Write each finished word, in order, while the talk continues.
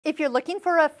If you're looking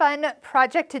for a fun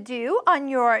project to do on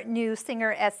your new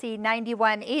Singer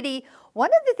SE9180, one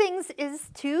of the things is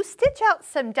to stitch out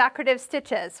some decorative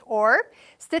stitches or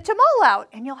stitch them all out,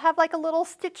 and you'll have like a little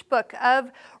stitch book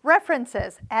of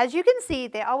references. As you can see,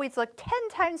 they always look 10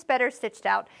 times better stitched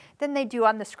out than they do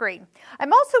on the screen.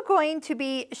 I'm also going to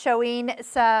be showing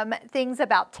some things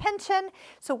about tension.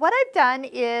 So what I've done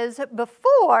is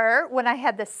before, when I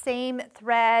had the same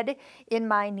thread in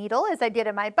my needle as I did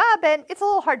in my bobbin, it's a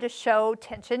little hard to show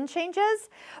tension changes,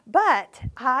 but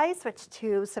I switched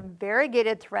to some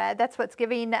variegated thread. That's what's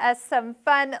giving us some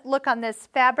fun look on this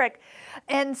fabric.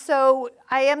 And so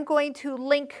I am going to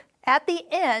link at the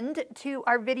end to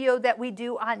our video that we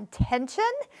do on tension,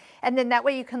 and then that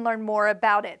way you can learn more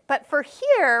about it. But for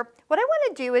here, what I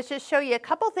want to do is just show you a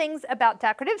couple things about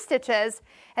decorative stitches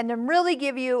and then really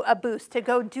give you a boost to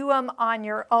go do them on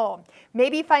your own.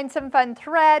 Maybe find some fun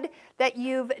thread that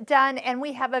you've done, and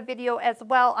we have a video as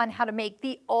well on how to make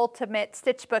the ultimate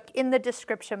stitch book in the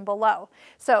description below.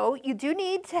 So you do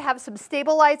need to have some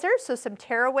stabilizer, so some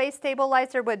tearaway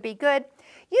stabilizer would be good.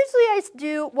 Usually I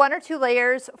do 1 or 2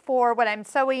 layers for when I'm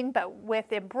sewing, but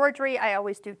with embroidery I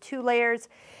always do 2 layers,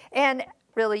 and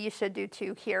really you should do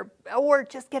 2 here, or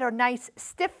just get a nice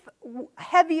stiff,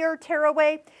 heavier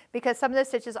tearaway because some of the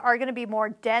stitches are going to be more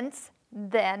dense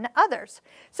than others.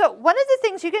 So one of the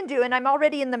things you can do, and I'm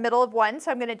already in the middle of one,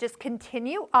 so I'm going to just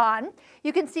continue on.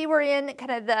 You can see we're in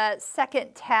kind of the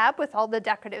second tab with all the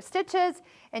decorative stitches,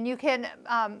 and you can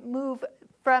move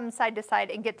from side to side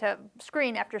and get to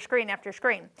screen after screen after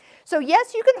screen. So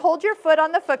yes, you can hold your foot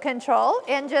on the foot control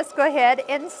and just go ahead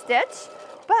and stitch,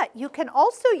 but you can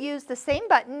also use the same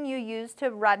button you use to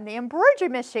run the embroidery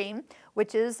machine,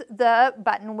 which is the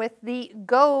button with the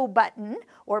go button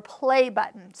or play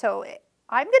button. So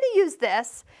I'm going to use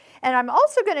this, and I'm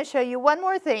also going to show you one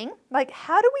more thing, like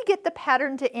how do we get the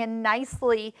pattern to end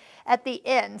nicely at the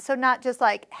end, so not just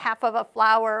like half of a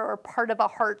flower or part of a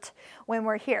heart when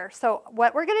we're here. So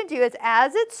what we're going to do is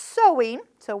as it's sewing,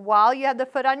 so while you have the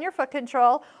foot on your foot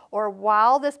control or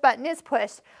while this button is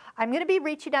pushed, I'm going to be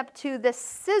reaching up to the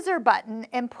scissor button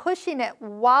and pushing it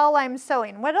while I'm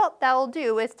sewing. What that'll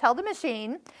do is tell the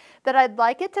machine that I'd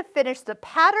like it to finish the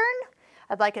pattern,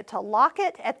 I'd like it to lock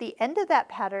it at the end of that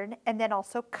pattern, and then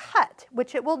also cut,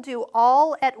 which it will do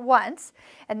all at once,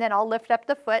 and then I'll lift up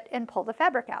the foot and pull the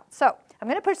fabric out. So I'm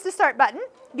going to push the start button.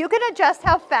 You can adjust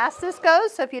how fast this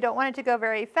goes, so if you don't want it to go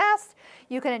very fast,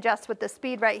 you can adjust with the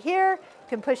speed right here. You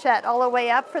can push that all the way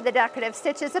up for the decorative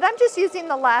stitches, and I'm just using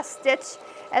the last stitch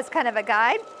as kind of a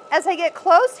guide. As I get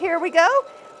close, here we go,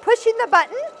 pushing the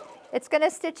button, it's going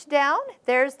to stitch down.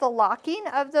 There's the locking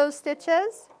of those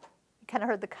stitches. Kind of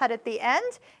heard the cut at the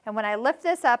end, and when I lift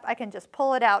this up I can just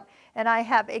pull it out, and I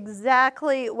have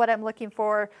exactly what I'm looking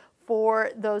for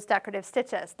those decorative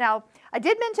stitches. Now I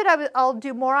did mention I'll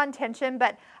do more on tension,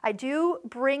 but I do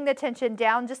bring the tension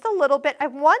down just a little bit. I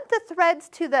want the threads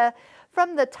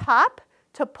from the top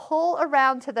to pull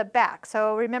around to the back.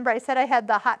 So remember I said I had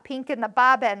the hot pink in the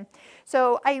bobbin.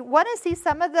 So I want to see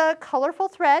some of the colorful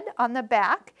thread on the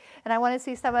back, and I want to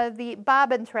see some of the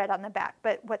bobbin thread on the back.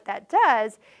 But what that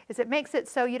does is it makes it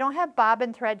so you don't have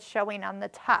bobbin thread showing on the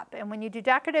top. And when you do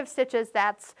decorative stitches,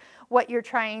 that's what you're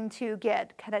trying to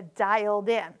get kind of dialed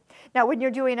in. Now when you're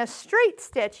doing a straight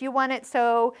stitch, you want it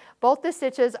so both the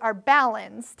stitches are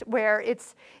balanced, where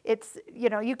it's you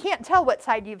know, you can't tell what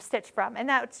side you've stitched from, and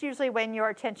that's usually when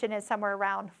your tension is somewhere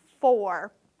around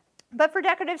 4. But for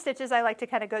decorative stitches, I like to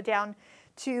kind of go down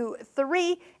to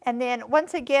 3, and then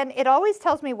once again it always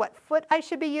tells me what foot I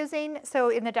should be using. So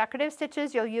in the decorative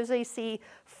stitches you'll usually see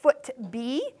foot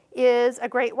B is a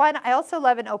great one. I also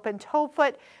love an open toe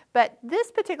foot, but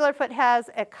this particular foot has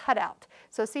a cutout.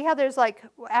 So see how there's like,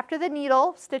 after the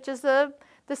needle stitches the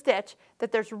stitch,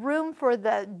 that there's room for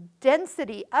the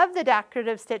density of the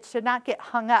decorative stitch to not get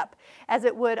hung up as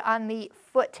it would on the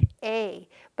foot A.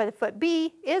 But the foot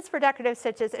B is for decorative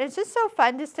stitches, and it's just so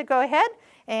fun just to go ahead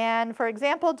and, for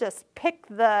example, just pick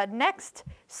the next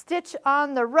stitch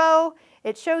on the row.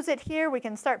 It shows it here. We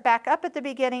can start back up at the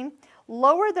beginning,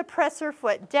 lower the presser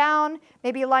foot down,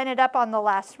 maybe line it up on the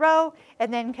last row,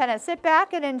 and then kind of sit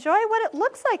back and enjoy what it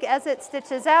looks like as it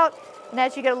stitches out. And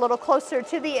as you get a little closer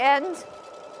to the end,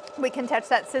 we can touch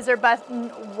that scissor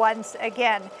button once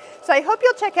again. So I hope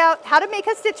you'll check out how to make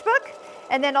a stitch book,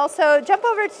 and then also jump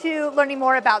over to learning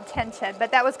more about tension.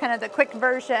 But that was kind of the quick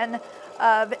version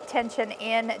of tension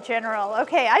in general.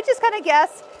 Okay, I just kind of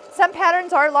guess some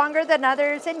patterns are longer than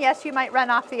others, and yes, you might run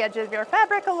off the edge of your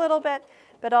fabric a little bit,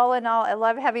 but all in all, I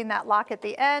love having that lock at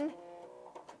the end,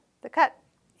 the cut,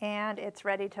 and it's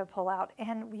ready to pull out.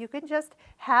 And you can just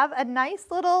have a nice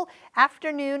little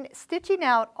afternoon stitching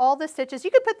out all the stitches.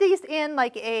 You could put these in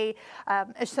like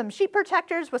some sheet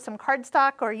protectors with some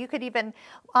cardstock, or you could even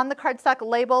on the cardstock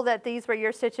label that these were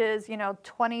your stitches, you know,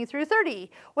 20 through 30.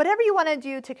 Whatever you want to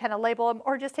do to kind of label them,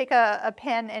 or just take a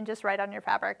pen and just write on your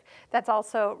fabric. That's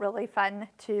also really fun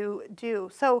to do.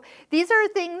 So these are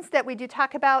things that we do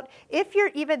talk about. If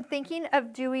you're even thinking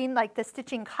of doing like the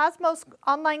Stitching Cosmos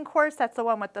online course, that's the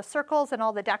one with the circles and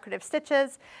all the decorative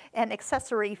stitches and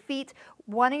accessory feet,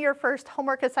 one of your first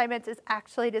homework assignments is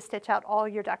actually to stitch out all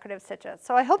your decorative stitches.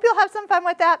 So I hope you'll have some fun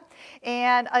with that.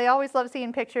 And I always love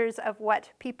seeing pictures of what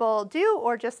people do,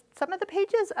 or just some of the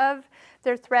pages of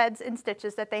their threads and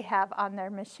stitches that they have on their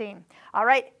machine. All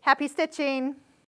right, happy stitching.